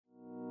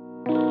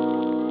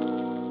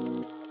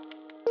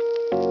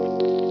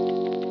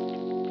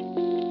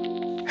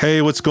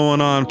Hey, what's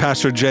going on?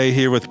 Pastor Jay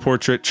here with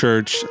Portrait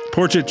Church.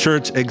 Portrait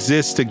Church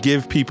exists to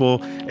give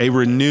people a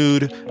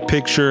renewed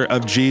picture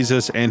of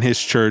Jesus and his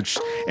church.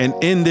 And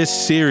in this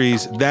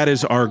series, that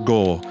is our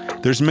goal.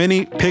 There's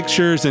many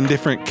pictures and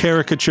different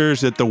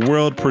caricatures that the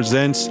world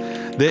presents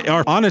that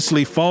are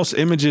honestly false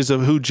images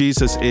of who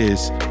Jesus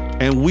is.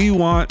 And we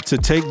want to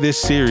take this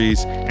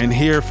series and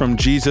hear from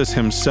Jesus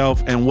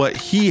himself and what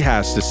he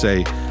has to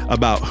say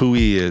about who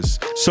he is.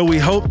 So we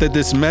hope that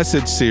this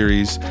message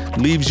series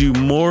leaves you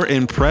more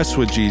impressed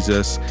with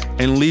Jesus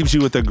and leaves you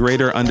with a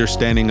greater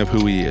understanding of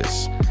who he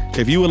is.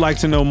 If you would like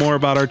to know more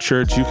about our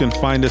church, you can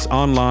find us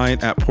online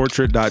at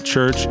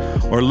portrait.church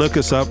or look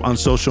us up on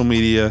social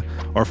media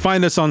or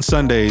find us on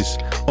Sundays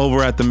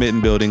over at the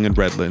Mitten Building in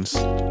Redlands.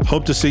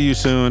 Hope to see you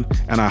soon,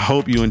 and I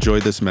hope you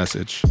enjoyed this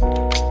message.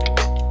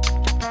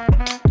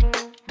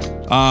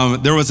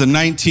 There was a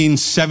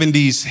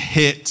 1970s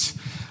hit.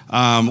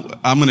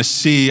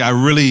 I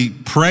really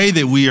pray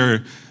that we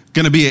are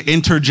going to be an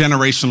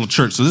intergenerational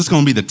church. So this is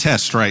going to be the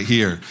test right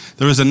here.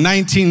 There was a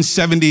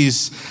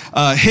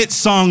 1970s hit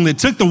song that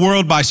took the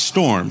world by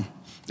storm.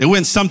 It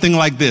went something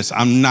like this.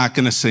 I'm not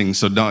going to sing,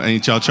 so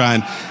ain't y'all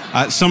trying.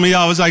 Some of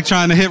y'all was like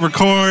trying to hit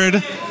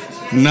record.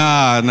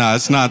 Nah,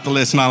 it's not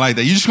like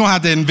that. You're just going to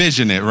have to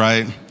envision it,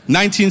 right?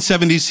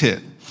 1970s hit.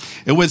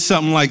 It went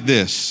something like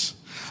this.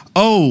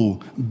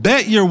 Oh,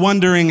 bet you're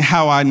wondering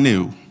how I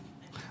knew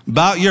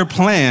about your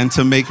plan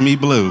to make me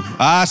blue.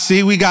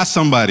 See, we got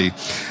somebody.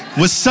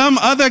 With some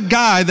other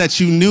guy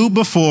that you knew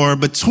before,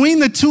 between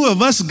the two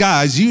of us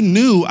guys, you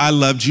knew I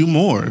loved you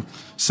more.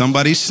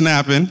 Somebody's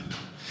snapping.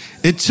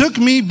 It took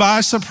me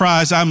by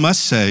surprise, I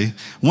must say,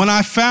 when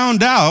I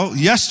found out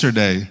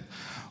yesterday.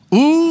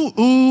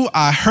 Ooh,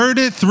 I heard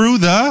it through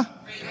the...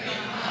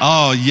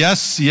 Oh,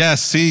 yes,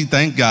 see,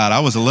 thank God. I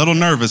was a little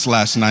nervous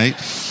last night.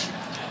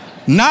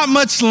 Not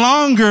much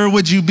longer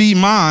would you be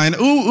mine.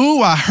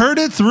 Ooh, I heard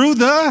it through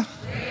the...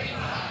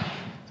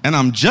 And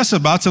I'm just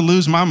about to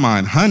lose my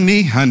mind.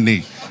 Honey.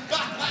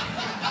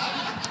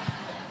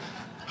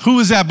 Who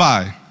is that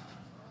by?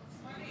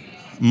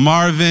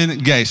 Marvin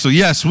Gaye. So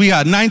yes, we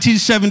got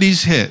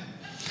 1970s hit.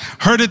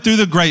 Heard it through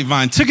the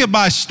grapevine, took it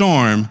by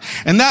storm.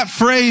 And that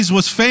phrase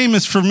was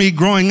famous for me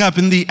growing up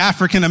in the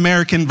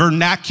African-American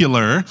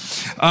vernacular,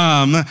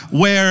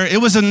 where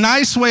it was a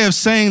nice way of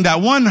saying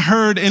that one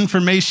heard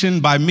information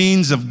by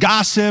means of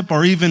gossip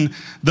or even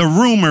the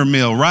rumor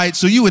mill, right?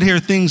 So you would hear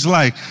things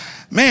like,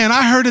 man,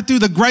 I heard it through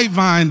the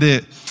grapevine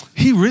that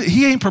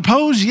he ain't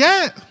proposed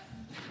yet.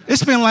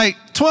 It's been like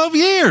 12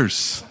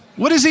 years.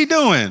 What is he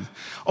doing?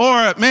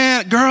 Or,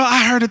 man, girl,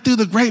 I heard it through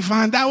the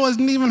grapevine. That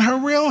wasn't even her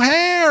real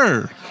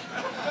hair.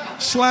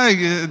 It's like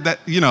that,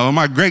 in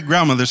my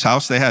great-grandmother's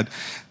house, they had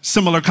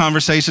similar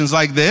conversations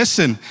like this.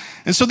 And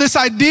so this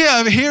idea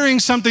of hearing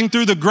something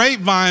through the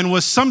grapevine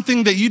was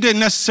something that you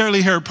didn't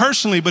necessarily hear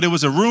personally, but it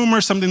was a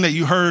rumor, something that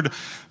you heard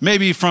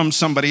maybe from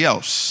somebody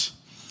else.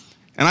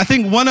 And I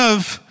think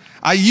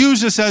I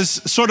use this as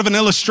sort of an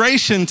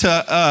illustration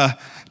to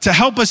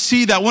help us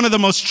see that one of the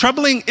most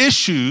troubling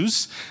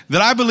issues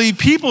that I believe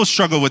people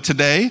struggle with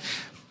today,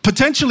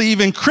 potentially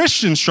even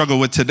Christians struggle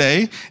with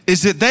today,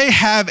 is that they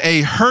have a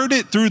heard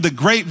it through the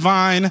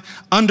grapevine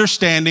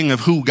understanding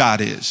of who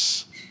God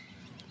is.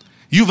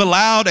 You've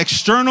allowed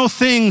external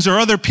things or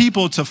other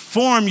people to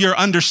form your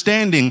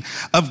understanding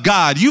of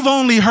God. You've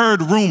only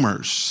heard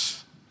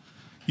rumors.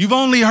 You've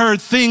only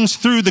heard things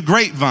through the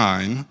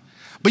grapevine,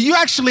 but you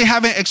actually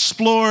haven't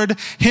explored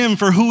him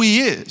for who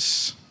he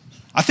is.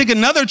 I think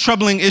another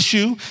troubling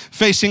issue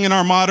facing in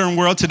our modern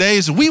world today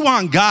is we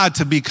want God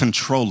to be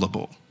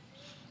controllable.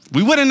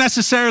 We wouldn't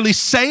necessarily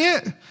say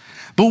it,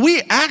 but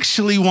we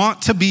actually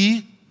want to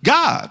be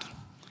God.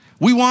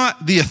 We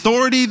want the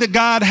authority that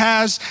God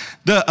has,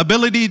 the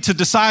ability to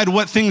decide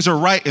what things are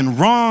right and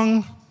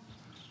wrong.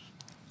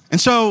 And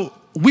so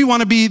we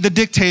want to be the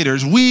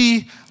dictators.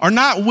 We are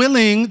not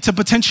willing to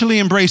potentially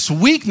embrace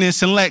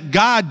weakness and let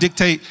God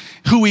dictate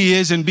who he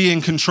is and be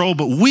in control,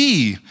 but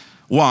we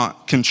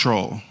want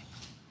control.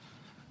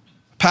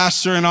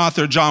 Pastor and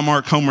author John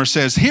Mark Comer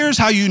says, here's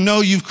how you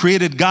know you've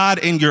created God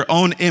in your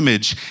own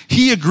image.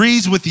 He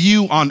agrees with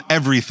you on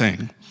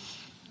everything.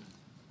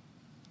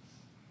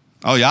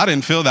 Oh, yeah, I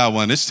didn't feel that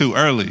one. It's too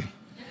early.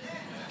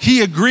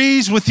 He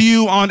agrees with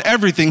you on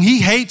everything.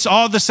 He hates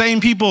all the same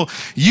people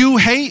you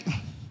hate.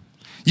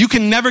 You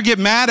can never get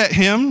mad at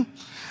him,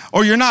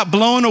 or you're not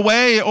blown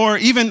away or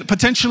even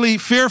potentially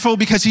fearful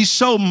because he's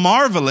so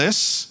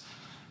marvelous.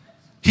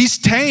 He's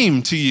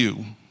tame to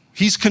you.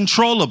 He's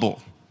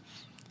controllable.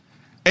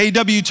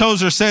 A.W.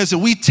 Tozer says that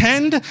we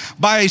tend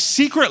by a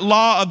secret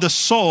law of the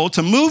soul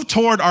to move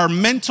toward our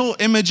mental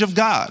image of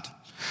God.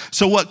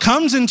 So what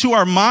comes into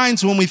our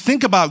minds when we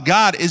think about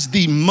God is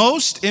the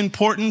most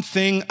important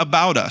thing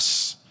about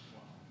us.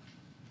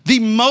 The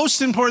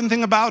most important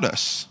thing about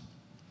us.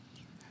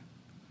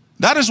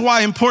 That is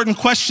why important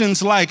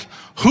questions like,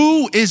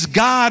 who is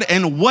God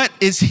and what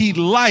is he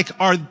like,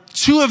 are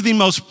two of the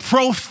most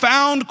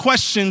profound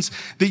questions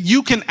that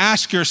you can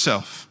ask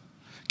yourself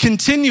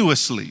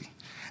continuously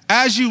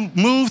as you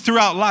move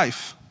throughout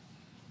life.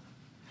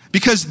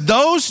 Because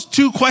those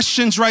two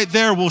questions right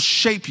there will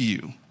shape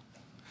you.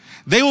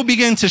 They will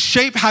begin to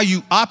shape how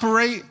you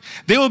operate.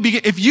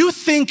 If you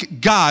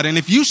think God and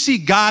if you see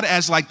God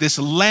as like this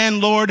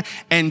landlord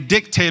and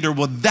dictator,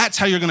 well, that's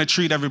how you're going to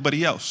treat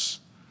everybody else.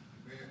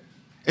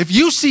 If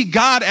you see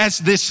God as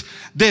this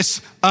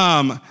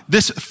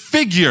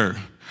figure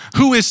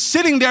who is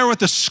sitting there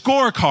with a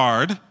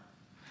scorecard,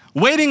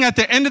 waiting at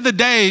the end of the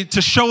day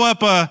to show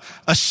up a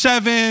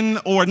 7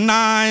 or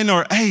 9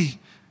 or, hey,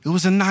 it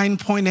was a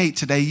 9.8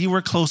 today. You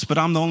were close, but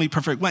I'm the only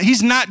perfect one.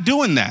 He's not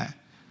doing that.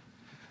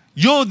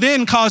 You'll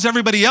then cause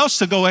everybody else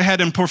to go ahead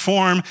and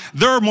perform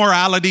their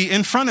morality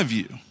in front of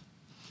you.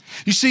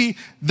 You see,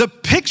 the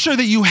picture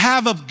that you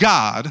have of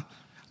God,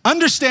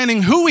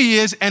 understanding who he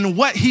is and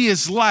what he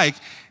is like,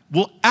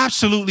 will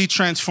absolutely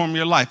transform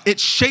your life. It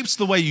shapes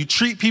the way you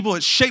treat people.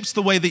 It shapes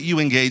the way that you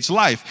engage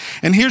life.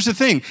 And here's the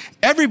thing.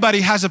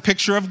 Everybody has a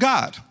picture of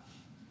God.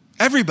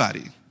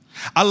 Everybody.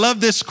 I love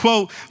this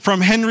quote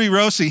from Henry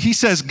Rossi. He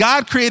says,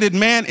 God created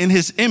man in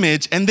his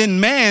image, and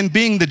then man,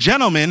 being the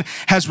gentleman,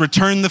 has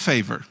returned the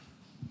favor.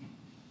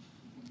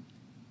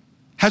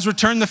 Has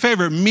returned the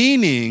favor,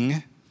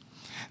 meaning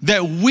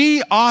that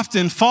we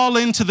often fall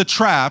into the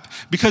trap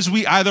because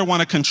we either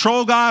want to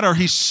control God or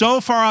he's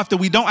so far off that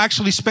we don't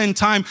actually spend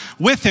time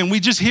with him. We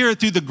just hear it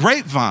through the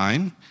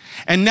grapevine.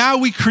 And now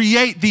we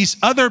create these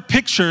other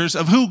pictures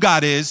of who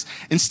God is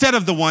instead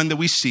of the one that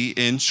we see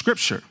in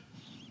Scripture.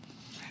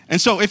 And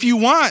so if you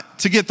want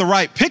to get the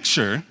right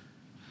picture,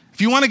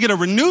 if you want to get a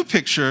renewed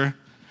picture,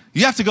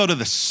 you have to go to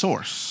the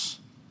source.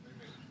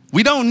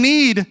 We don't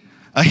need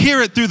a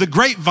hear it through the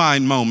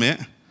grapevine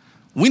moment.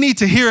 We need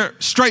to hear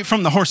it straight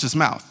from the horse's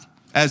mouth,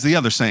 as the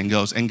other saying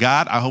goes. And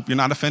God, I hope you're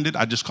not offended.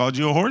 I just called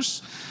you a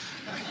horse.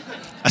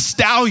 A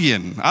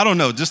stallion. I don't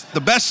know, just the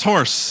best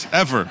horse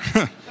ever.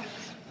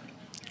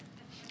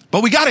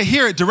 But we got to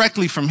hear it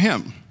directly from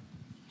him.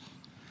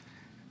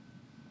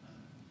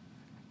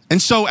 And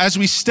so as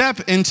we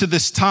step into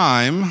this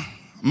time,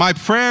 my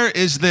prayer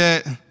is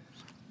that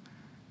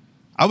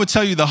I would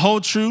tell you the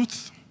whole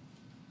truth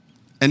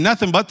and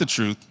nothing but the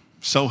truth,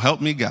 so help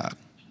me God.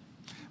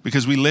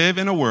 Because we live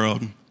in a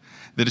world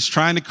that is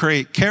trying to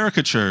create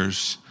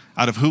caricatures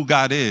out of who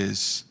God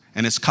is,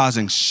 and it's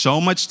causing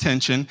so much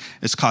tension,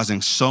 it's causing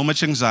so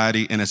much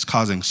anxiety, and it's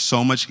causing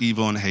so much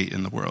evil and hate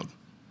in the world.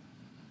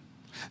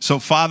 So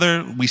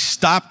Father, we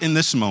stop in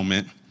this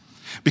moment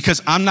because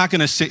I'm not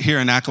gonna sit here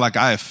and act like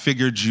I have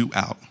figured you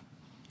out.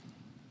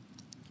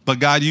 But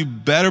God, you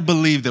better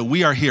believe that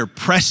we are here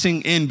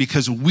pressing in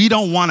because we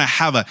don't wanna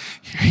have a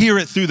hear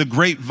it through the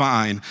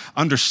grapevine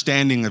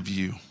understanding of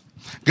you.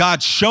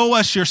 God, show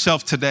us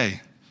yourself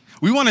today.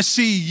 We want to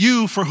see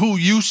you for who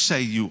you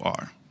say you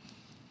are.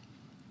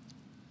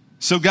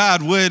 So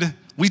God, would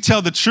we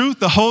tell the truth,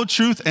 the whole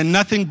truth, and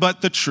nothing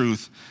but the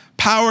truth,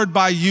 powered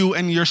by you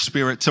and your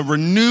Spirit to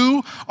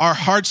renew our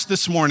hearts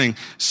this morning.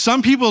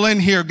 Some people in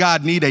here,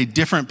 God, need a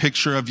different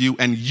picture of you,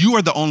 and you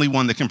are the only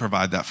one that can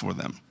provide that for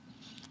them.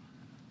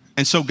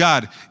 And so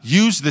God,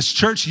 use this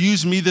church,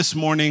 use me this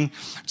morning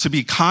to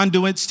be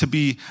conduits, to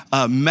be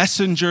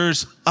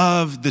messengers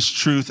of this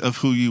truth of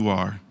who you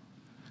are.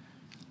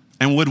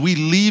 And would we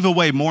leave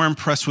away more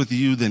impressed with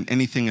you than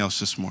anything else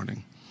this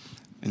morning?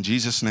 In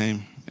Jesus'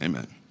 name,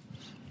 amen.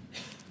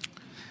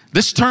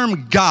 This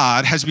term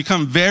God has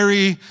become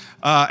very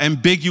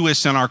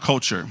ambiguous in our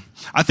culture.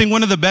 I think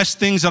one of the best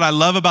things that I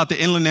love about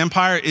the Inland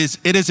Empire is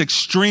it is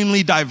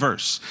extremely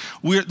diverse.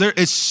 There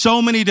is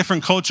so many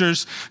different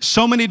cultures,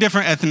 so many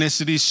different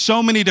ethnicities,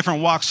 so many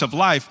different walks of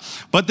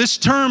life. But this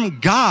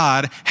term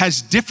God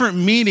has different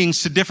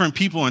meanings to different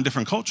people in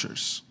different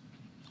cultures.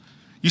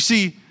 You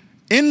see,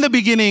 in the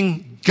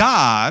beginning,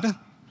 God,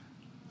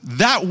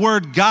 that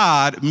word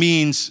God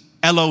means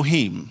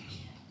Elohim.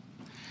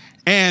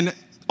 And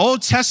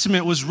Old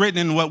Testament was written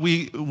in what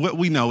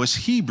we know as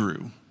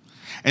Hebrew.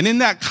 And in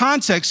that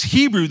context,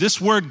 Hebrew, this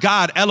word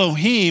God,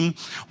 Elohim,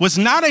 was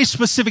not a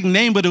specific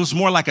name, but it was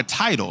more like a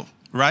title,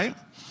 right?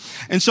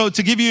 And so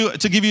to give you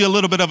a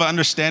little bit of an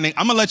understanding,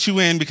 I'm gonna let you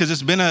in because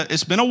it's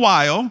been a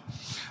while.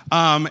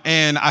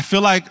 And I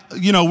feel like,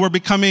 we're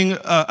becoming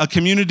a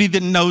community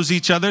that knows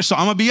each other. So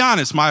I'm gonna be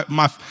honest,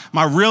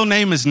 my real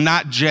name is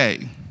not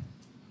Jay,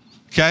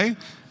 okay?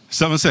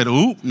 Someone said,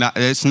 ooh, no,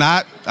 it's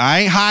not,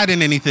 I ain't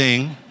hiding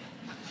anything.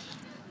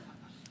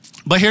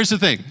 But here's the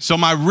thing. So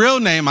my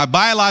real name, my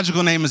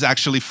biological name is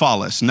actually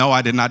Follis. No,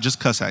 I did not just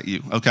cuss at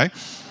you, okay?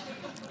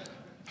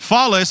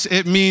 Follis,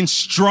 it means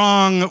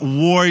strong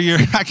warrior.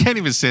 I can't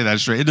even say that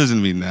straight. It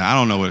doesn't mean that. I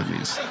don't know what it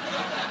means.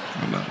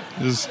 I don't know.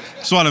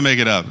 Just want to make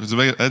it up.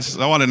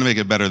 I wanted to make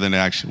it better than it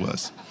actually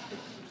was.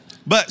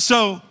 But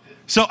so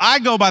I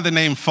go by the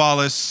name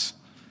Follis,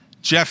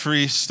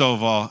 Jeffrey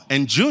Stovall,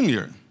 and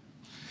Junior.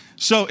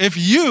 So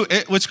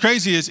what's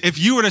crazy is if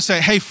you were to say,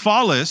 hey,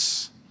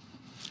 Follis,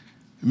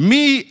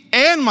 me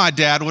and my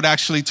dad would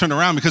actually turn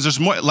around because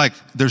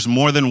there's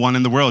more than one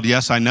in the world.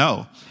 Yes, I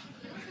know.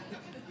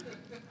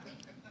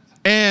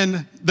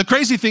 And the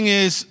crazy thing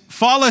is,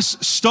 Follis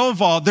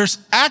Stovall, there's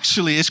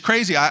actually, it's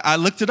crazy, I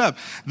looked it up.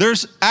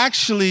 There's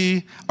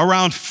actually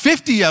around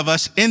 50 of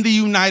us in the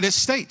United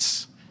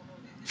States.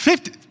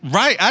 50,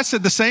 right? I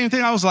said the same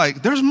thing. I was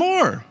like, there's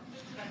more.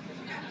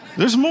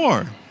 There's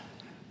more.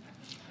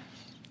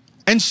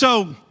 And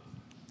so,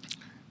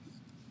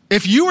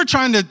 if you were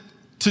trying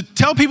to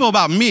tell people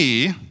about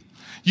me,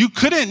 you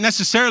couldn't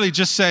necessarily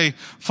just say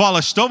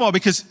Follis Stovall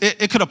because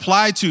it could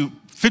apply to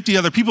 50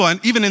 other people.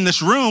 And even in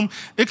this room,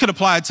 it could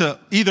apply to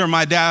either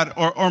my dad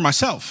or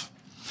myself.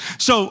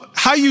 So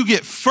how you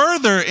get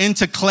further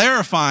into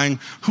clarifying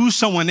who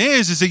someone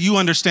is that you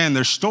understand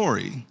their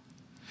story.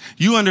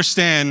 You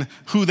understand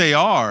who they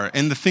are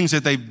and the things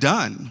that they've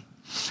done.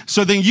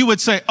 So then you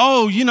would say,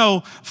 oh,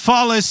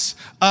 Follis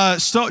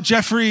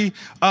Jeffrey,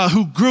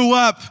 who grew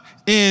up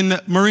in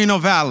Moreno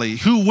Valley,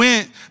 who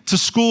went to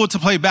school to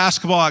play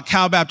basketball at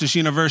Cal Baptist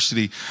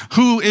University,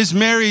 who is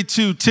married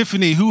to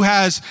Tiffany, who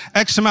has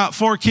X amount,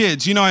 4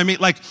 kids. You know what I mean?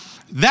 Like,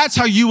 that's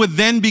how you would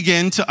then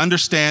begin to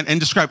understand and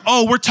describe,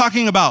 oh, we're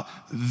talking about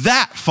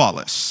that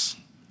Follis,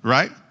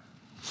 right?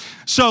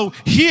 So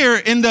here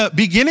in the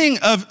beginning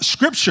of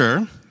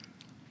Scripture,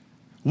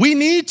 we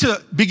need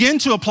to begin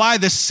to apply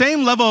the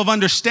same level of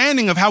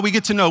understanding of how we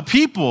get to know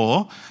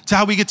people to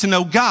how we get to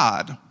know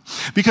God.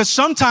 Because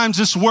sometimes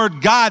this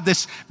word God,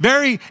 this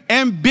very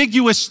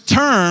ambiguous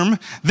term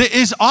that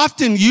is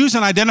often used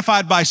and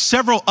identified by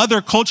several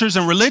other cultures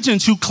and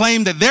religions who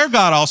claim that their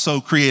God also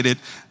created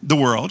the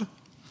world,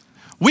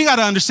 we got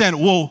to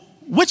understand, well,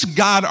 which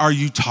God are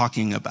you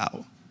talking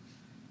about?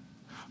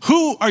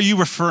 Who are you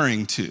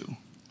referring to?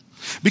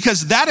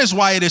 Because that is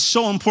why it is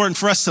so important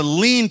for us to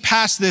lean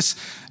past this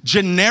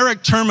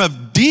generic term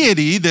of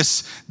deity,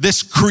 this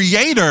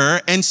creator,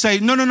 and say,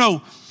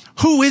 no.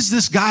 Who is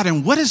this God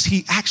and what is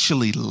he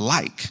actually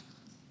like?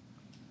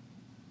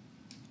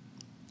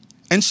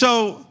 And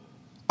so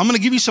I'm going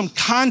to give you some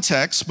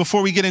context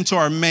before we get into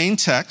our main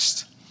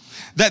text,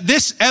 that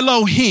this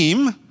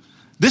Elohim,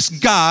 this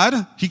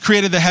God, he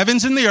created the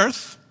heavens and the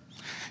earth.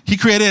 He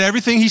created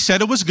everything. He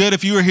said it was good.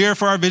 If you were here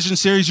for our vision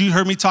series, you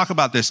heard me talk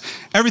about this.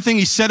 Everything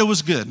he said it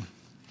was good.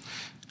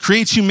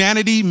 Creates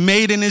humanity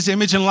made in his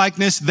image and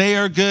likeness. They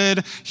are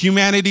good.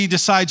 Humanity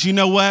decides, you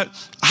know what?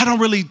 I don't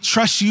really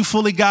trust you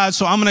fully, God,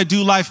 so I'm going to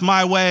do life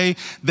my way.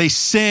 They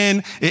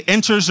sin. It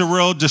enters the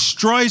world,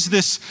 destroys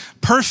this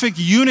perfect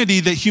unity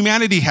that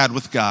humanity had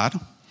with God.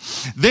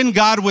 Then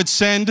God would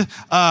send,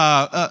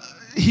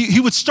 he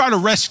would start a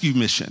rescue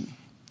mission.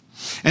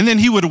 And then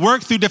he would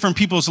work through different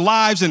people's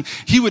lives, and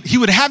he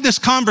would have this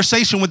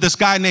conversation with this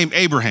guy named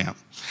Abraham.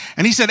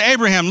 And he said,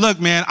 Abraham,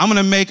 look, man, I'm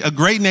going to make a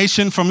great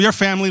nation from your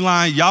family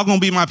line. Y'all going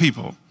to be my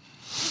people.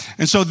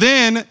 And so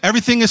then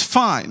everything is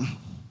fine.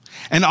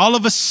 And all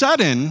of a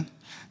sudden,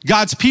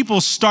 God's people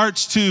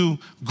starts to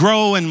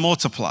grow and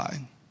multiply.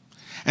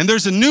 And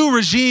there's a new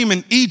regime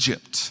in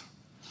Egypt.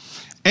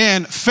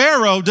 And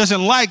Pharaoh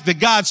doesn't like that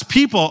God's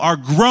people are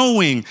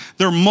growing.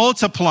 They're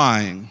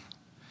multiplying.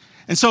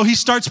 And so he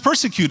starts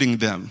persecuting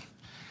them.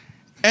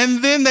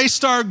 And then they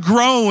start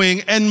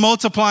growing and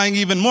multiplying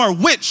even more,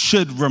 which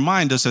should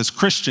remind us as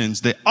Christians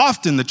that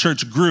often the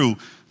church grew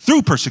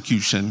through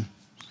persecution,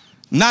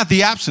 not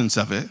the absence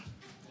of it.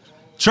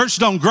 Church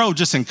don't grow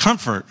just in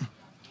comfort.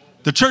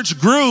 The church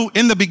grew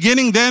in the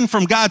beginning then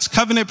from God's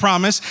covenant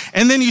promise.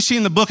 And then you see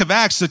in the book of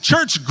Acts, the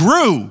church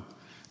grew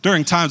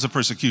during times of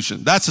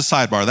persecution. That's a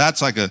sidebar. That's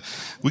like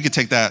we could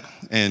take that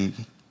and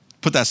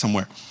put that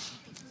somewhere.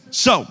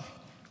 So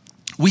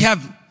we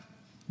have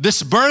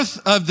this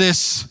birth of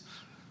this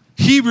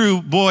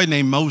Hebrew boy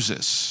named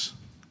Moses.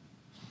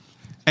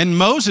 And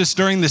Moses,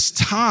 during this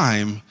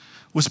time,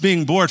 was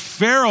being born.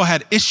 Pharaoh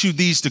had issued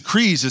these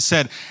decrees that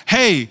said,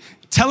 hey,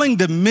 telling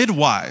the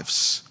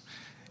midwives,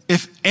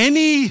 if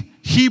any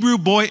Hebrew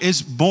boy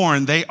is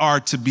born, they are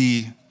to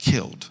be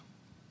killed.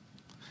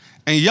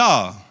 And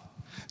y'all,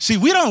 see,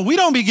 we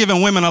don't be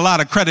giving women a lot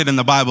of credit in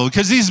the Bible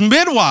because these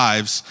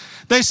midwives,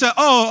 they said,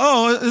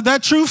 oh,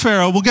 that true,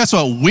 Pharaoh? Well, guess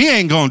what? We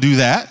ain't gonna do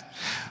that.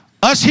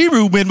 Us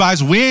Hebrew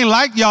midwives, we ain't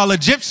like y'all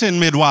Egyptian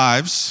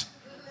midwives.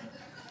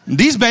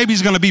 These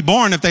babies gonna be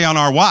born if they on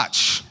our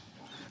watch.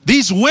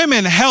 These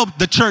women helped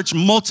the church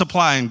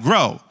multiply and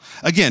grow.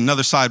 Again,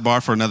 another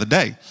sidebar for another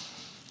day.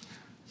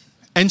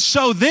 And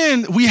so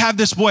then we have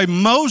this boy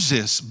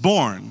Moses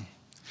born.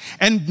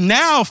 And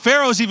now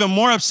Pharaoh's even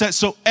more upset.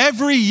 So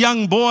every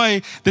young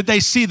boy that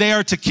they see, they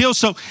are to kill.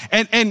 So,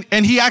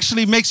 and he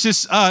actually makes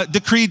this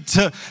decree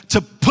to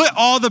put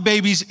all the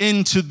babies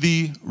into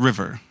the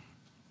river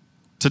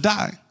to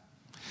die.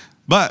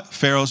 But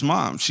Pharaoh's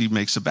mom, she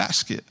makes a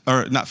basket,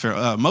 or not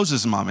Pharaoh,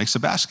 Moses' mom makes a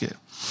basket,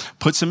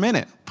 puts him in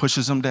it,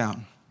 pushes him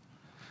down.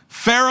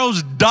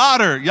 Pharaoh's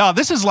daughter, y'all,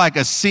 this is like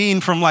a scene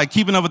from like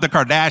Keeping Up with the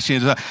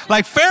Kardashians.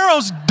 Like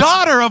Pharaoh's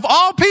daughter of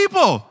all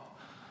people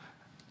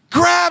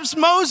grabs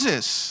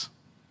Moses.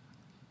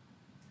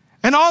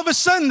 And all of a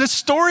sudden, the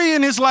story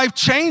in his life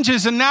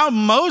changes. And now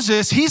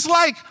Moses, he's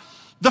like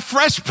the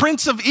Fresh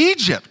Prince of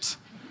Egypt.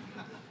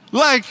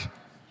 Like,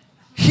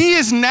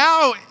 he's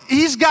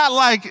got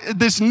like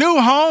this new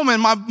home,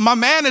 and my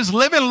man is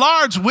living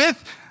large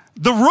with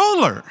the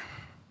ruler.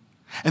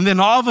 And then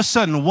all of a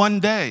sudden, one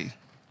day,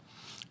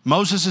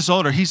 Moses is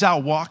older, he's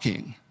out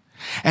walking,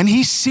 and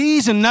he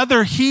sees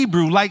another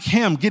Hebrew like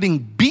him getting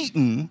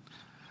beaten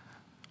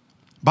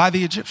by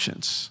the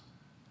Egyptians.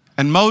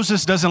 And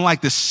Moses doesn't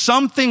like this.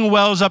 Something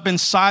wells up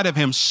inside of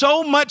him,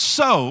 so much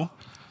so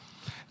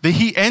that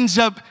he ends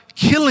up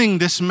killing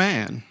this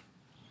man.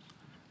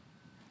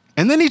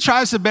 And then he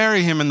tries to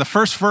bury him. In the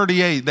first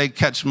 38, they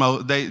catch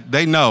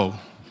they know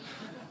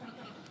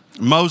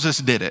Moses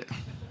did it.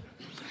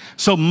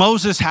 So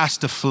Moses has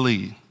to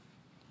flee.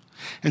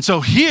 And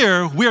so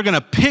here we're going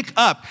to pick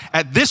up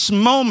at this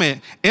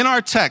moment in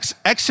our text,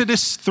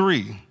 Exodus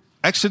 3.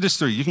 Exodus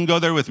 3. You can go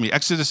there with me.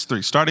 Exodus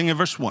 3, starting in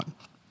verse 1.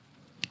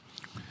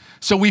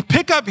 So we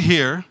pick up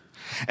here,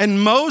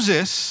 and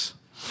Moses,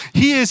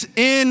 he's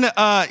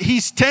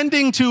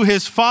tending to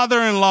his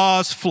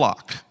father-in-law's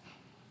flock.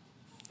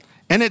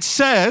 And it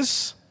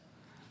says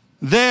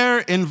there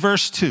in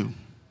verse 2,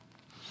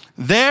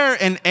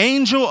 there an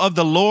angel of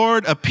the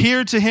Lord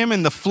appeared to him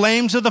in the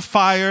flames of the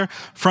fire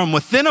from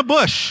within a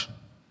bush.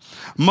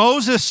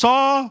 Moses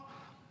saw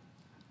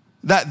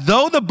that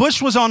though the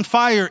bush was on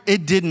fire,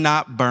 it did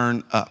not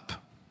burn up.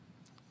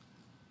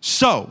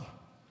 So,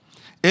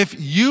 if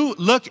you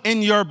look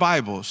in your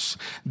Bibles,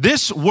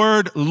 this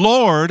word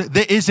Lord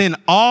that is in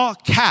all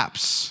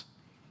caps,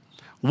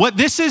 what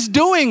this is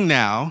doing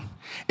now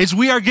is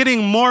we are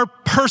getting more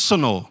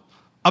personal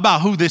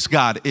about who this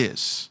God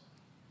is.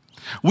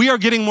 We are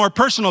getting more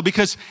personal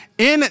because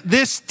in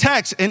this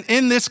text and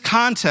in this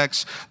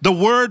context, the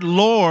word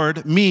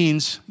Lord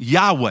means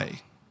Yahweh.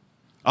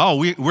 Oh,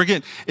 we're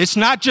getting, it's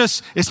not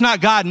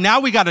God. Now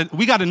we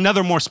got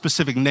another more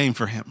specific name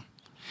for him.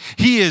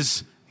 He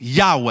is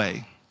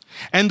Yahweh.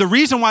 And the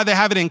reason why they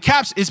have it in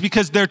caps is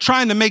because they're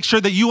trying to make sure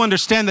that you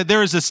understand that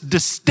there is this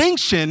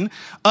distinction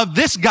of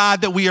this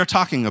God that we are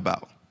talking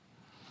about.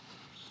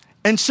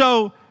 And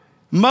so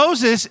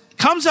Moses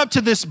comes up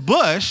to this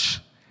bush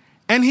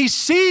and he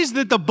sees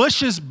that the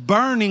bush is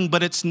burning,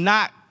 but it's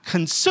not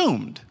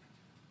consumed.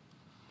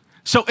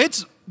 So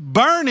it's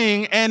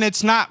burning and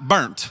it's not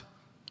burnt,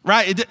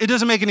 right? It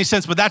doesn't make any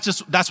sense, but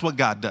that's what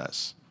God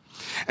does.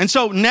 And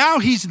so now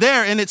he's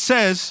there and it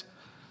says,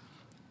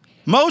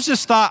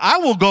 Moses thought, I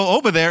will go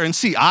over there and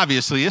see.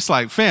 Obviously, it's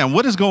like, fam,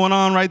 what is going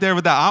on right there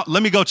with that?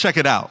 Let me go check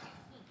it out.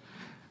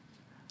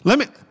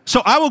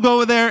 So I will go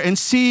over there and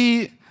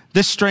see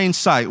this strange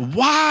sight.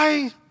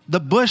 Why the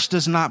bush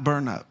does not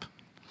burn up?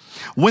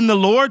 When the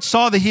Lord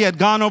saw that he had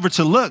gone over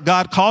to look,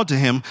 God called to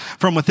him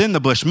from within the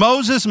bush,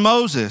 Moses,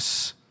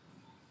 Moses.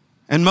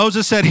 And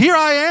Moses said, here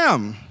I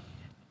am.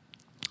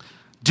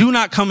 Do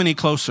not come any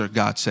closer,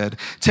 God said.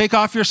 Take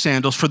off your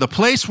sandals, for the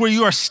place where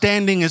you are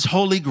standing is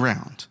holy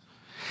ground.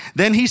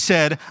 Then he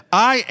said,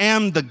 I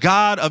am the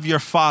God of your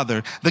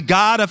father, the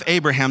God of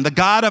Abraham, the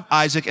God of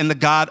Isaac, and the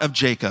God of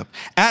Jacob.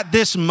 At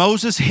this,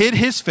 Moses hid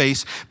his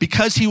face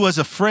because he was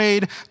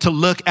afraid to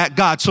look at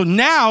God. So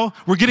now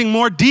we're getting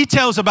more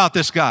details about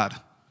this God.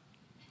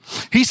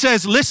 He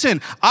says,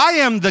 listen, I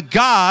am the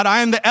God,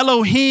 I am the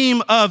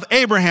Elohim of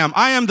Abraham.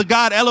 I am the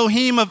God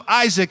Elohim of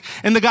Isaac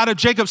and the God of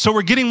Jacob. So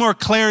we're getting more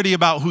clarity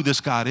about who this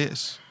God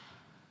is.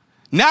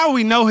 Now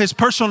we know his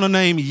personal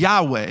name,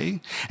 Yahweh.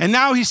 And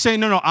now he's saying,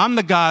 no, I'm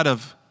the God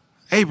of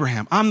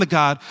Abraham. I'm the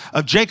God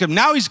of Jacob.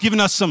 Now he's giving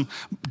us some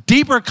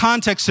deeper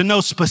context to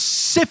know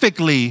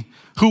specifically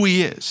who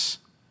he is.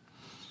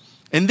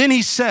 And then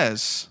he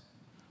says,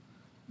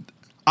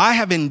 I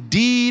have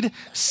indeed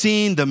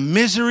seen the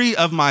misery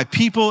of my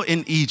people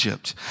in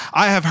Egypt.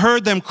 I have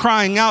heard them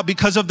crying out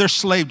because of their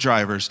slave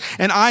drivers,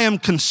 and I am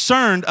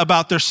concerned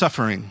about their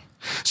suffering.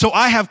 So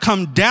I have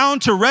come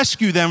down to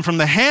rescue them from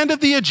the hand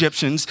of the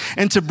Egyptians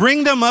and to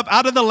bring them up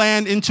out of the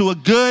land into a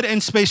good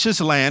and spacious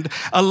land,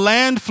 a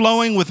land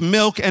flowing with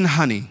milk and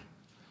honey.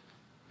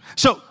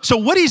 So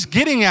what he's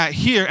getting at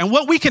here and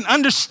what we can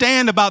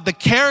understand about the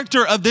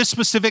character of this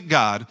specific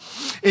God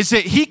is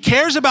that he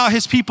cares about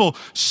his people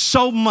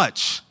so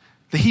much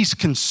that he's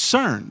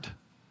concerned.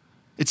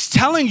 It's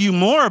telling you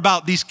more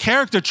about these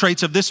character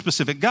traits of this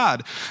specific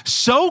God.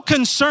 So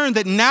concerned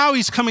that now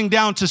he's coming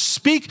down to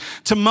speak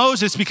to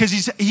Moses because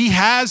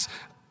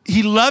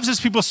he loves his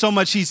people so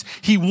much.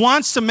 He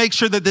wants to make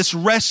sure that this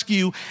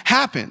rescue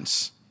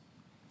happens.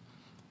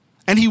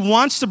 And he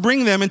wants to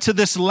bring them into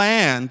this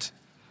land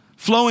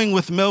flowing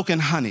with milk and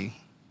honey.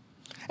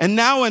 And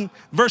now in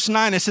verse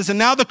 9 it says, and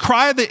now the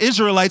cry of the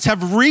Israelites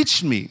have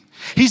reached me.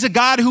 He's a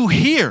God who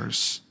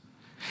hears.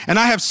 And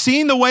I have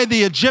seen the way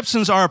the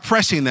Egyptians are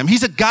oppressing them.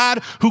 He's a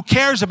God who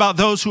cares about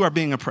those who are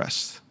being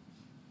oppressed.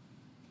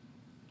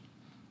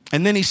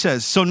 And then he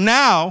says, so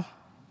now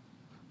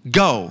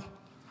go.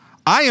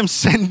 I am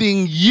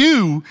sending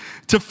you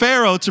to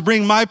Pharaoh to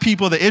bring my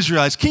people, the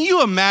Israelites. Can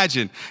you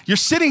imagine? You're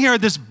sitting here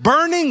at this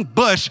burning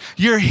bush.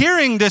 You're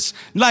hearing this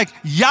like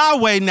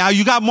Yahweh now.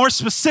 You got more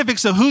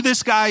specifics of who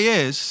this guy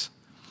is.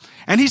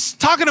 And he's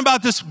talking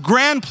about this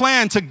grand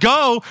plan to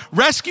go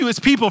rescue his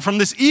people from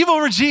this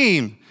evil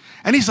regime.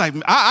 And he's like,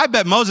 I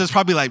bet Moses is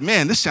probably like,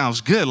 man, this sounds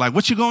good. Like,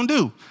 what you gonna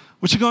do?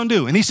 What you gonna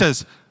do? And he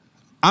says,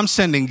 I'm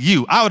sending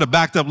you. I would have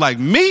backed up like,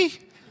 me?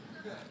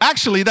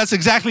 Actually, that's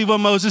exactly what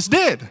Moses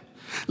did.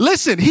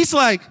 Listen, he's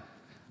like,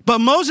 but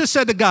Moses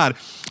said to God,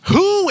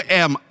 who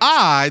am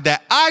I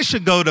that I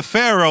should go to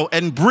Pharaoh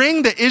and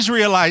bring the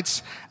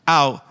Israelites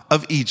out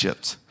of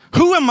Egypt?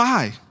 Who am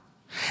I?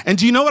 And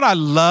do you know what I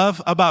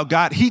love about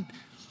God?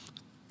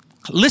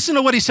 Listen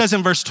to what he says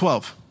in verse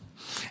 12.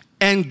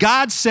 And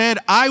God said,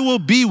 I will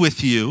be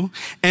with you,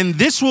 and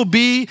this will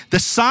be the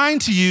sign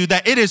to you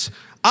that it is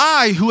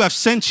I who have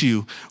sent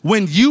you.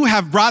 When you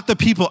have brought the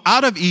people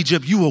out of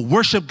Egypt, you will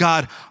worship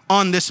God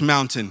on this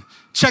mountain.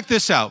 Check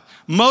this out.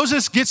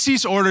 Moses gets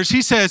these orders.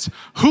 He says,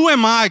 who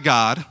am I,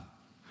 God?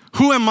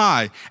 Who am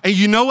I? And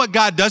you know what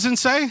God doesn't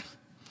say?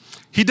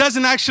 He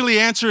doesn't actually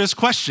answer his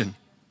question.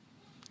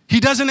 He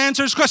doesn't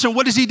answer his question.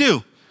 What does he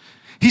do?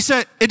 He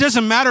said, it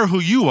doesn't matter who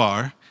you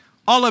are.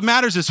 All that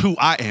matters is who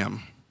I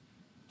am.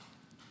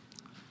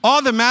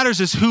 All that matters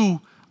is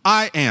who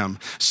I am.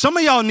 Some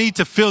of y'all need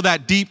to feel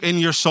that deep in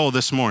your soul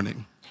this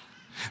morning,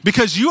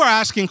 because you are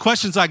asking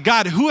questions like,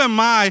 God, who am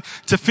I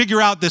to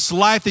figure out this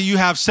life that you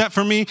have set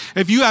for me?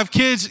 If you have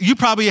kids, you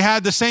probably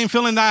had the same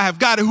feeling that I have.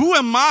 God, who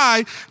am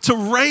I to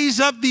raise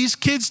up these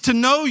kids to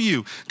know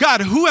you?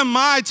 God, who am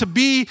I to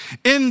be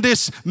in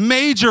this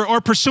major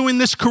or pursuing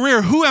this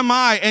career? Who am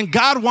I? And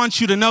God wants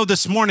you to know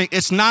this morning,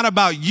 it's not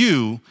about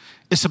you,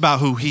 it's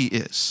about who he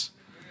is.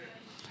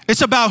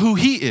 It's about who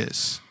he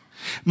is.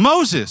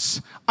 Moses,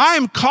 I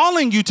am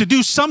calling you to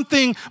do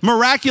something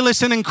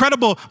miraculous and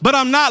incredible, but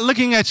I'm not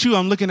looking at you,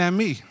 I'm looking at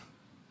me.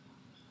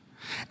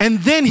 And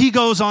then he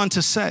goes on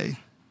to say,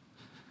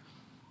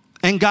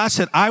 and God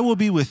said, I will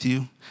be with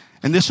you,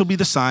 and this will be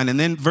the sign. And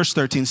then verse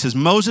 13 says,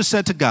 Moses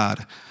said to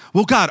God,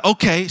 well, God,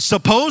 okay,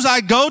 suppose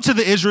I go to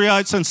the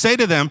Israelites and say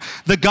to them,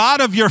 the God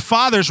of your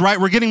fathers,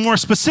 right, we're getting more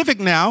specific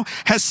now,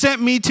 has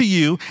sent me to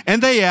you.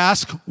 And they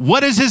ask,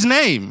 what is his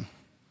name?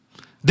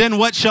 Then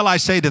what shall I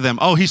say to them?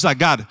 Oh, he's like,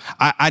 God,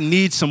 I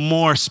need some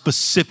more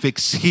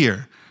specifics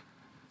here.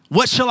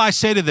 What shall I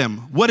say to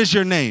them? What is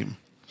your name?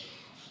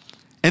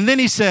 And then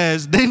he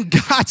says, then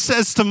God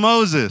says to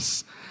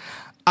Moses,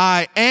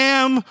 I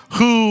am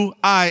who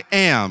I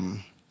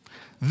am.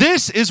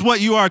 This is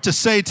what you are to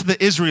say to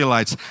the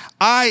Israelites.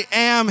 I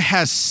am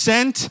has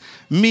sent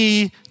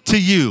me to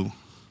you.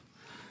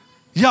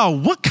 Yo,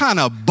 what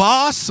kind of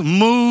boss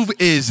move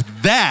is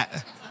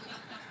that?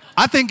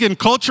 I think in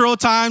cultural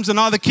times and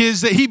all the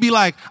kids, that he'd be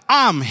like,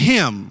 I'm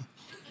him.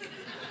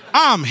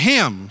 I'm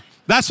him.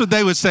 That's what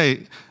they would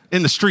say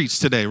in the streets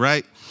today,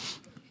 right?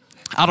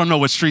 I don't know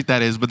what street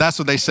that is, but that's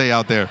what they say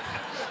out there.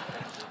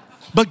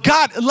 But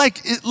God,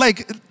 like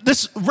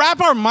this,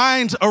 wrap our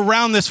minds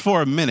around this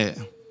for a minute.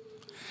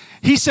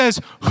 He says,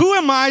 what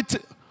am I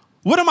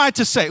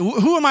to say?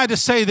 Who am I to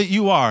say that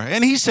you are?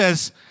 And he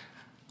says,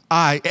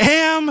 I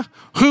am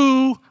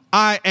who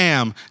I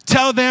am.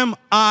 Tell them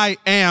I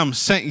am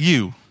sent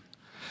you.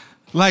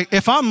 Like,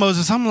 if I'm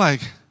Moses, I'm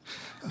like,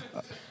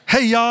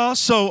 hey, y'all,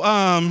 so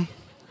I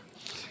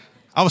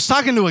was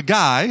talking to a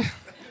guy,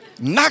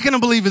 not going to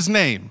believe his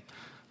name,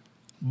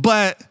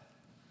 but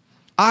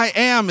I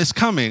am is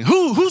coming.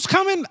 Who's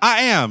coming?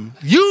 I am.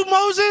 You,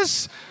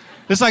 Moses?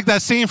 It's like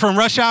that scene from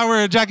Rush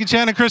Hour, Jackie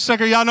Chan and Chris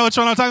Tucker. Y'all know which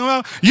one I'm talking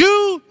about?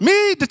 You,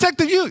 me,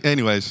 Detective You.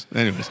 Anyways.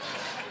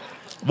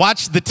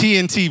 Watch the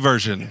TNT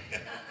version.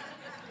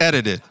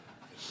 Edited.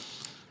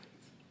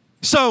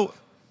 So,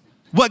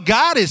 what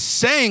God is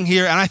saying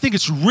here, and I think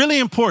it's really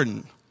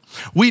important,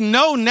 we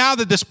know now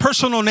that this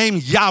personal name,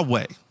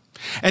 Yahweh,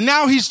 and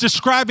now he's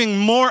describing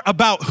more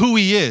about who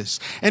he is.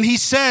 And he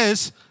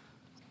says,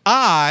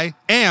 I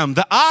am.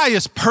 The I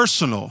is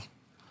personal.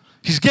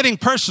 He's getting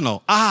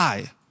personal.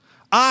 I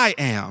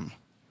am.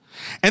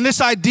 And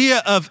this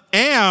idea of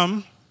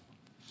am,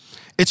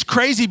 it's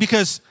crazy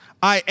because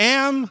I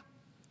am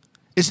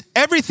is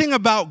everything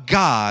about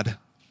God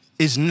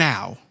is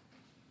now.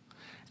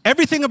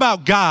 Everything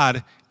about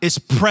God is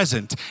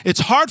present. It's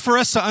hard for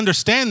us to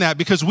understand that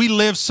because we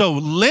live so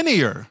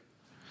linear.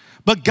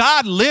 But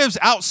God lives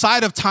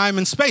outside of time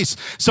and space.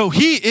 So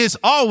he is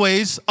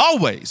always,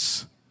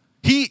 always.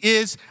 He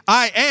is,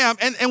 I am.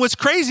 And what's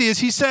crazy is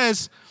he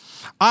says,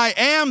 I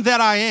am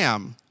that I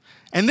am.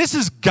 And this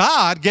is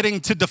God getting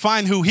to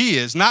define who he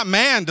is, not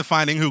man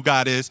defining who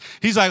God is.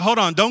 He's like, hold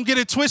on, don't get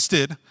it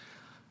twisted.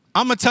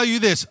 I'm going to tell you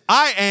this.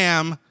 I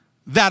am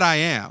that I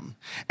am.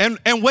 And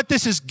what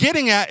this is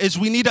getting at is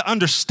we need to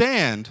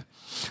understand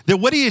that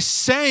what he is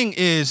saying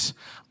is,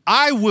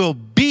 I will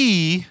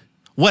be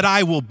what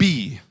I will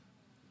be.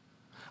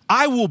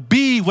 I will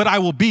be what I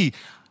will be.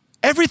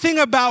 Everything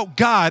about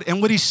God and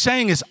what he's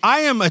saying is, I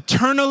am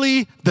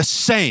eternally the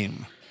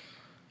same.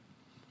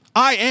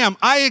 I am.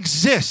 I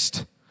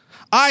exist.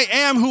 I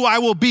am who I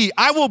will be.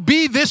 I will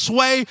be this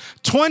way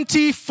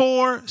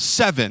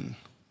 24/7.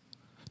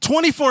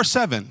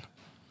 24/7.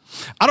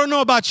 I don't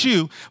know about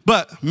you,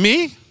 but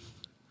me,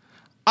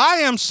 I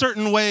am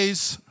certain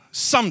ways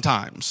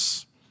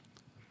sometimes.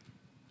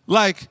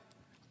 Like,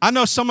 I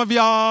know some of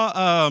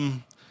y'all,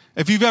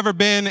 if you've ever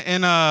been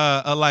in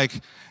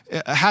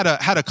had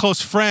a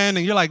close friend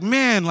and you're like,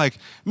 man, like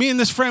me and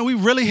this friend, we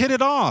really hit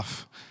it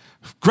off.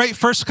 Great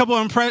first couple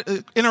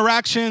of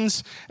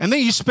interactions, and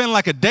then you spend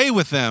like a day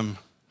with them.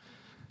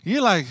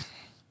 You're like,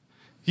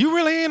 you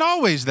really ain't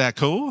always that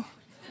cool.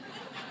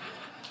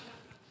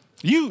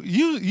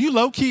 You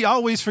low-key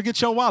always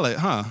forget your wallet,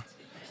 huh?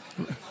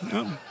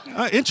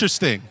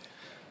 Interesting,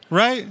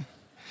 right?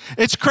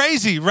 It's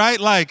crazy, right?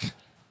 Like,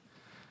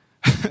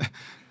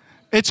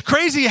 it's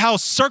crazy how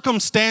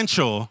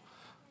circumstantial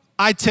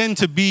I tend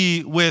to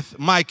be with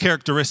my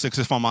characteristics,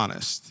 if I'm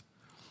honest.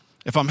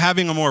 If I'm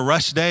having a more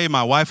rushed day,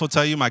 my wife will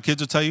tell you, my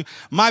kids will tell you,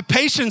 my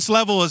patience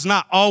level is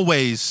not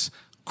always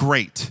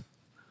great.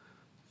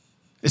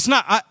 It's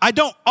not, I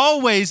don't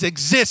always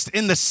exist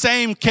in the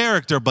same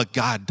character, but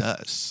God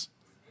does.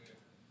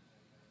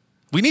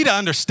 We need to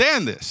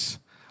understand this.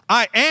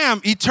 I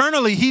am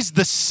eternally, he's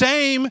the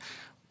same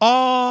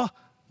all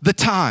the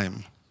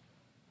time.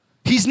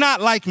 He's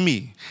not like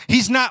me.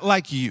 He's not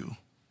like you.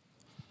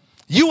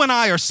 You and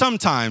I are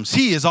sometimes,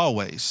 he is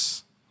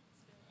always.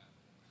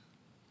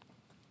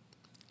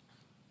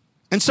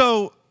 And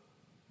so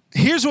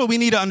here's what we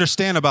need to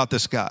understand about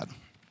this God.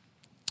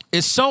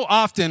 Is so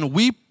often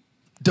we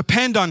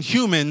depend on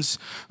humans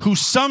who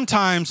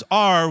sometimes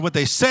are what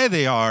they say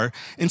they are,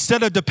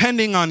 instead of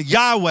depending on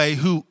Yahweh,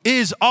 who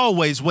is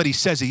always what he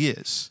says he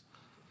is.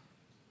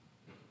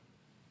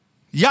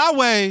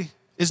 Yahweh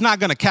is not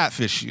going to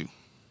catfish you.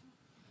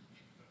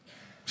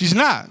 She's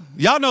not.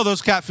 Y'all know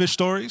those catfish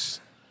stories.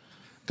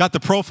 Got the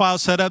profile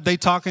set up, they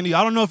talking to you.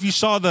 I don't know if you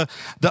saw the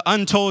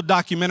Untold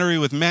documentary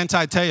with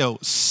Manti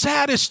Te'o.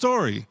 Saddest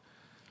story.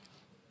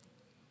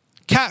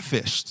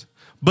 Catfished.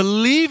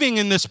 Believing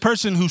in this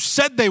person who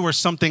said they were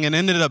something and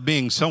ended up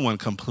being someone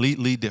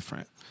completely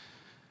different.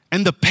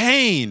 And the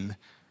pain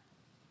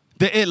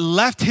that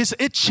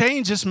it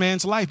changed this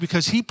man's life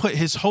because he put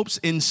his hopes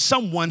in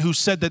someone who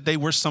said that they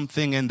were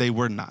something and they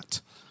were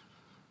not.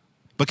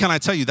 But can I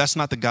tell you, that's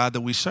not the God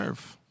that we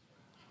serve.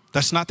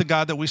 That's not the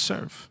God that we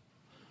serve.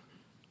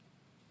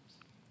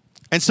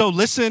 And so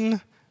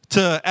listen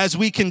to, as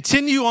we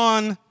continue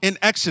on in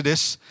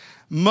Exodus,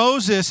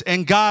 Moses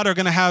and God are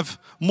going to have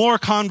more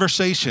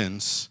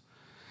conversations.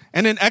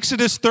 And in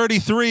Exodus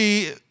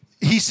 33,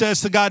 he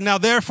says to God, now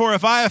therefore,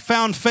 if I have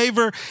found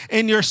favor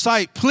in your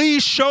sight,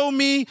 please show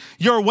me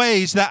your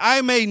ways that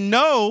I may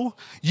know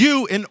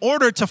you in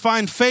order to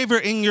find favor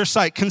in your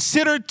sight.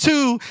 Consider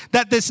too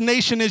that this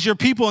nation is your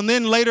people. And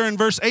then later in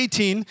verse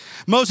 18,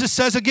 Moses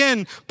says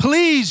again,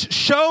 please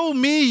show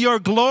me your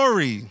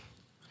glory.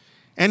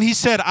 And he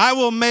said, I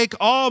will make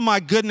all my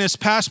goodness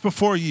pass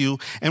before you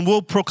and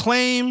will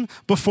proclaim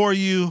before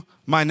you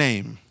my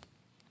name.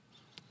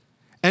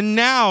 And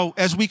now,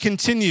 as we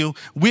continue,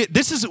 we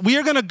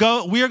are going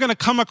to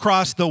come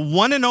across the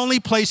one and only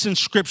place in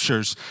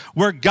scriptures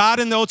where God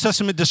in the Old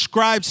Testament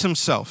describes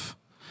himself.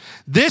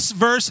 This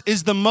verse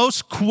is the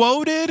most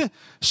quoted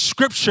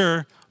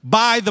scripture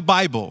by the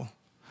Bible.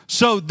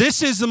 So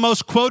this is the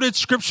most quoted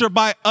scripture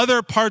by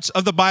other parts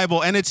of the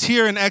Bible, and it's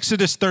here in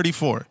Exodus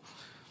 34.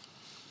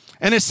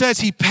 And it says,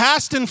 he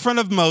passed in front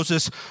of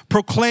Moses,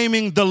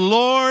 proclaiming, the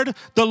Lord,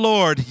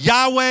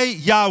 Yahweh,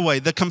 Yahweh,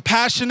 the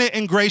compassionate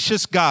and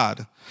gracious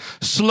God,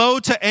 slow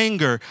to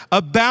anger,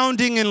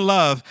 abounding in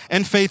love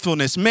and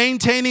faithfulness,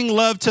 maintaining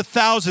love to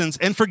thousands,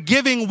 and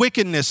forgiving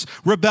wickedness,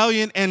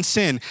 rebellion, and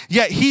sin.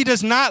 Yet he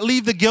does not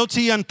leave the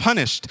guilty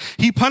unpunished.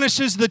 He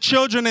punishes the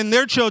children and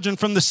their children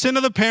from the sin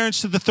of the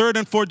parents to the third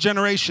and fourth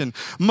generation.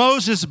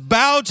 Moses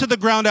bowed to the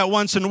ground at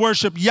once and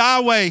worshiped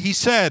Yahweh. He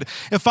said,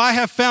 if I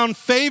have found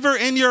favor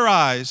in your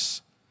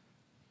eyes,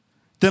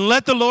 then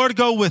let the Lord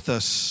go with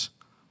us.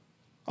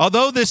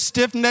 Although this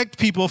stiff-necked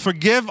people,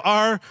 forgive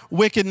our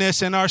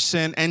wickedness and our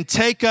sin and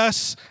take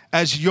us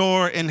as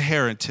your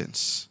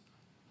inheritance.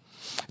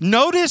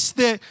 Notice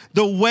that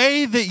the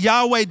way that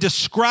Yahweh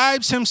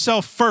describes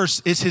himself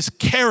first is his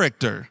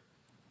character.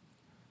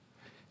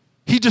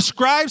 He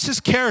describes his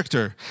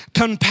character,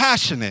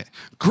 compassionate,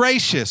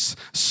 gracious,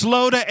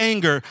 slow to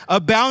anger,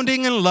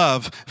 abounding in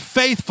love,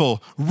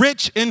 faithful,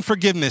 rich in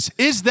forgiveness.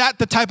 Is that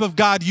the type of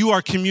God you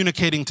are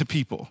communicating to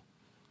people?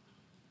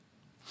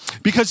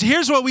 Because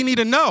here's what we need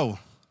to know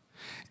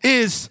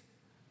is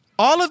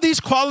all of these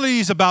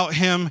qualities about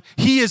him,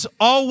 he is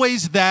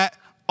always that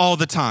all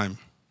the time.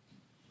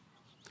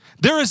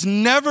 There is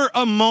never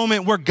a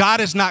moment where God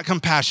is not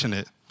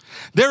compassionate.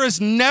 There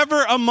is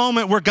never a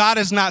moment where God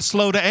is not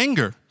slow to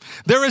anger.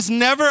 There is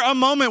never a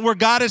moment where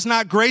God is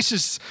not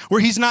gracious,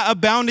 where he's not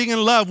abounding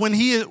in love.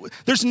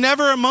 There's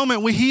never a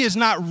moment where he is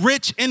not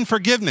rich in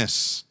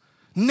forgiveness.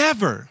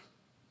 Never.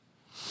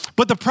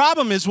 But the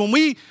problem is when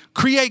we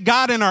create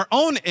God in our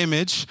own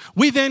image,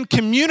 we then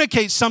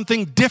communicate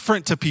something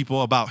different to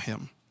people about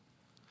him.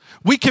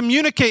 We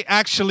communicate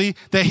actually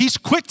that he's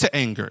quick to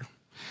anger,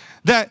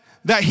 that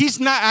he's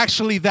not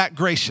actually that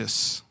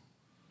gracious,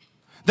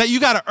 that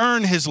you got to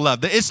earn his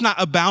love, that it's not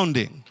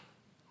abounding.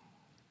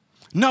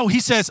 No,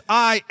 he says,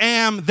 I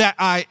am that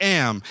I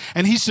am.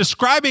 And he's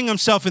describing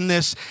himself in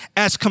this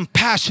as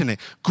compassionate,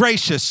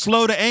 gracious,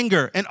 slow to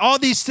anger, and all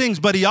these things.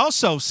 But he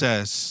also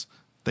says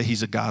that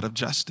he's a God of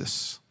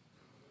justice.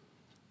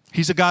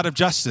 He's a God of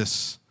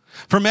justice.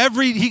 From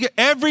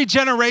every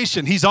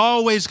generation, he's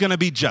always going to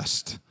be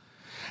just.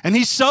 And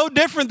he's so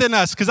different than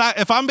us, because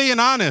if I'm being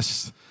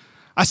honest,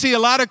 I see a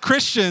lot of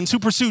Christians who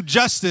pursue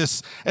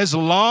justice as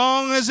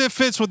long as it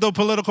fits with the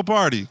political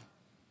party.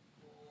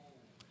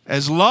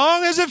 As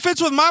long as it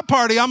fits with my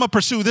party, I'm going to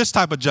pursue this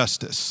type of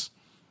justice.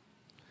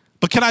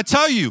 But can I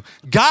tell you,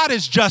 God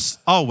is just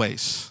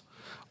always,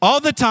 all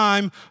the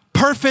time,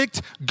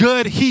 perfect,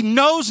 good. He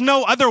knows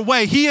no other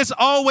way. He is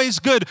always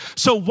good.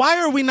 So why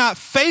are we not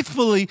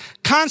faithfully,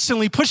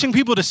 constantly pushing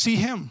people to see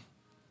him?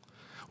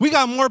 We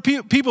got more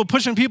people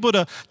pushing people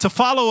to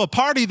follow a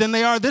party than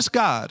they are this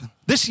God,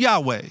 this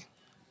Yahweh,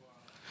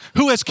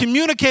 who has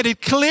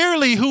communicated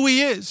clearly who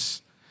he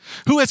is,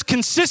 who is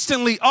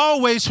consistently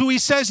always who he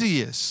says he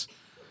is.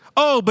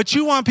 Oh, but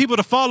you want people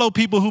to follow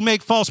people who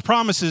make false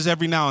promises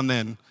every now and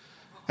then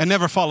and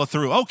never follow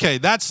through. Okay,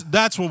 that's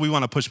what we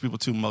want to push people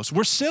to most.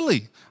 We're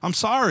silly. I'm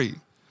sorry.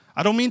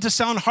 I don't mean to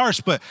sound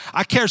harsh, but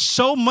I care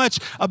so much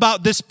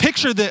about this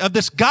picture of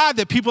this God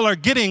that people are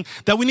getting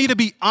that we need to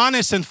be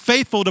honest and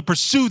faithful to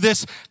pursue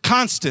this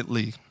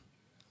constantly.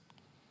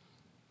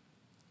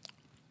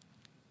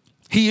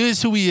 He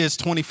is who he is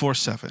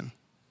 24/7.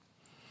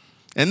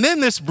 And then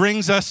this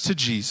brings us to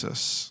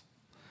Jesus.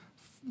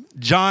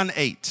 John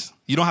 8.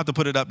 You don't have to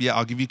put it up yet.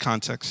 I'll give you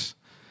context.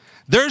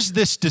 There's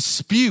this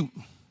dispute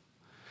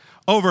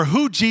over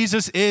who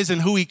Jesus is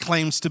and who he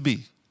claims to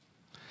be.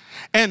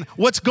 And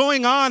what's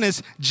going on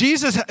is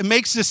Jesus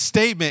makes this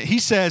statement. He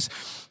says,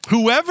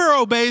 whoever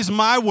obeys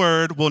my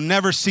word will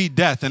never see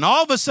death. And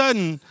all of a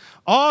sudden,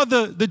 all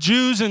the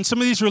Jews and some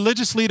of these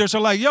religious leaders are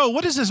like, yo,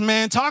 what is this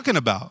man talking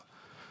about?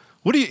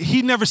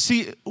 We'll never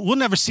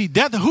see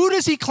death. Who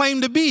does he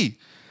claim to be?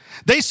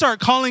 They start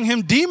calling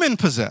him demon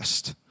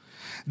possessed.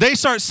 They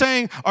start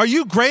saying, are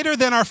you greater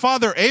than our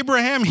father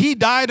Abraham? He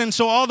died and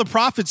so all the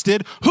prophets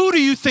did. Who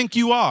do you think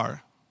you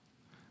are?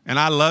 And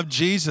I love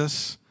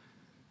Jesus.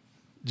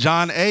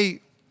 John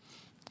 8,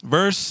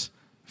 verse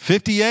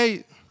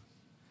 58.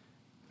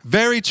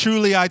 Very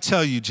truly I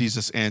tell you,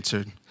 Jesus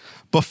answered,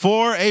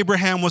 before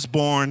Abraham was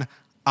born,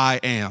 I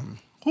am.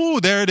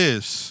 Ooh, there it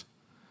is.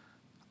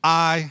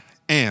 I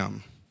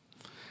am.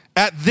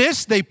 At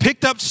this, they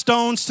picked up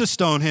stones to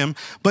stone him,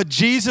 but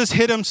Jesus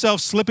hid himself,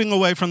 slipping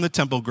away from the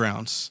temple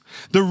grounds.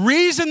 The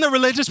reason the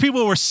religious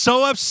people were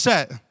so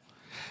upset,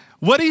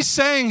 what he's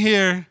saying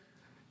here,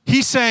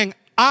 he's saying,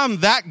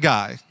 I'm that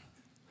guy.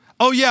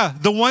 Oh yeah,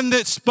 the one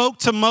that spoke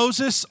to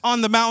Moses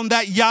on the mountain,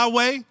 that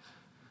Yahweh.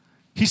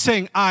 He's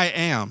saying, I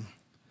am.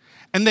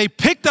 And they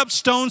picked up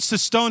stones to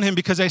stone him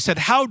because they said,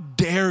 how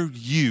dare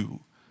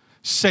you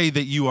say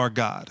that you are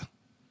God?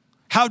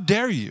 How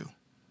dare you?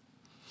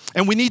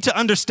 And we need to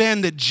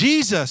understand that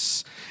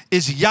Jesus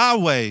is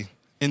Yahweh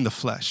in the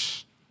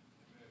flesh.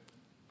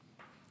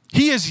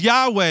 He is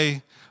Yahweh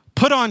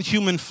put on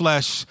human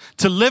flesh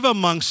to live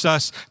amongst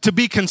us, to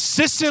be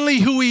consistently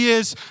who he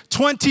is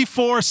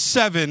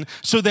 24/7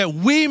 so that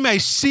we may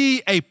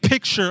see a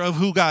picture of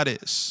who God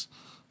is.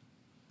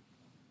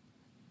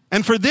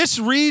 And for this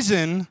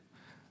reason,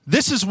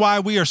 this is why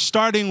we are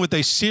starting with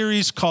a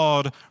series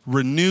called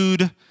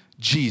Renewed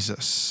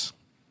Jesus.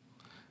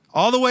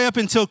 All the way up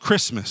until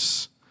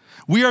Christmas,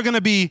 we are going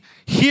to be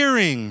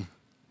hearing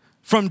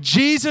from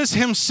Jesus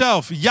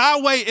himself,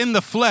 Yahweh in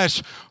the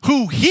flesh,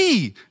 who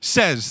he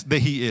says that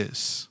he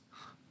is.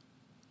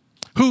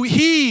 Who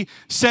he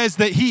says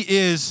that he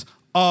is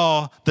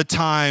all the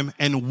time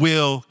and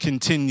will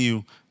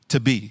continue to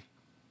be.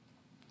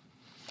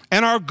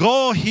 And our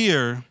goal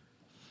here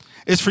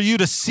is for you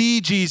to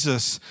see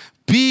Jesus,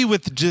 be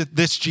with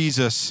this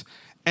Jesus,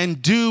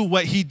 and do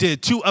what he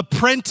did, to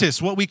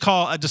apprentice what we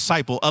call a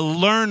disciple, a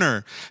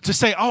learner, to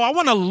say, oh, I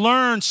want to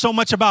learn so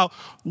much about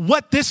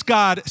what this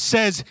God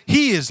says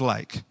he is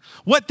like,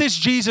 what this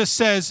Jesus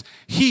says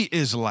he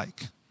is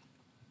like.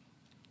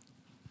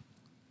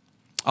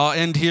 I'll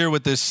end here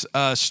with this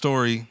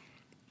story.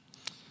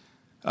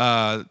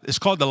 It's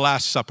called The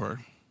Last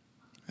Supper.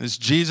 It's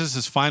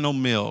Jesus' final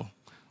meal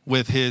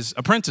with his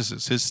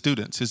apprentices, his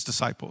students, his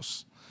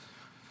disciples.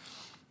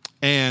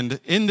 And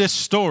in this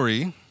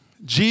story,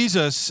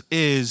 Jesus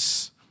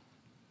is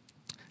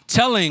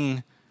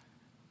telling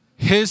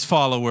his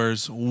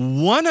followers,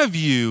 one of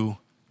you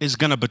is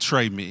going to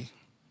betray me.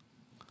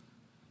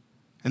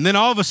 And then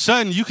all of a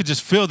sudden, you could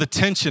just feel the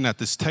tension at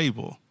this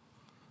table.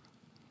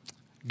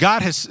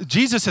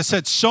 Jesus has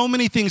said so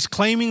many things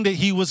claiming that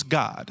he was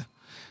God.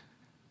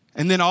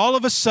 And then all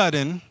of a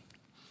sudden,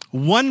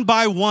 one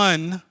by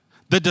one,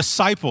 the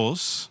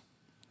disciples,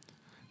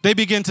 they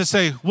begin to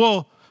say,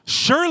 well,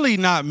 surely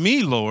not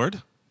me,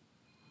 Lord.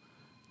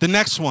 The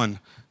next one,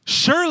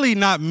 surely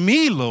not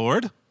me,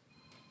 Lord.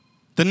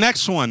 The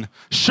next one,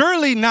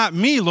 surely not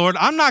me, Lord.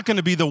 I'm not going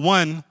to be the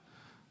one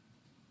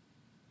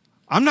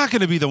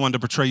to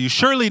betray you.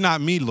 Surely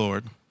not me,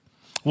 Lord.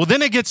 Well,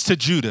 then it gets to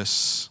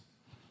Judas.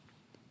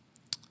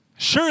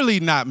 Surely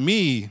not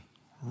me,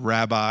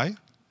 Rabbi.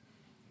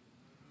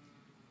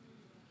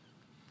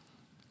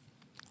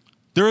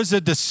 There is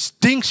a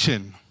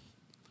distinction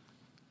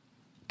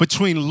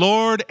between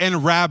Lord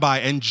and Rabbi,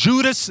 and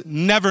Judas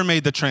never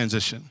made the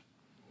transition.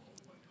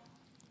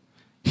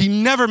 He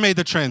never made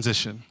the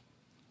transition.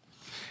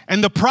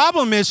 And the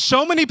problem is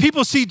so many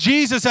people see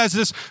Jesus as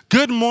this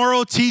good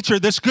moral teacher,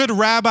 this good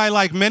rabbi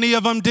like many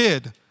of them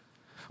did.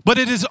 But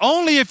it is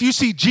only if you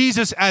see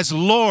Jesus as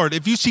Lord,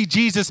 if you see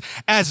Jesus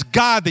as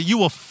God, that you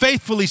will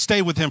faithfully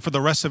stay with him for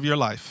the rest of your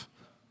life.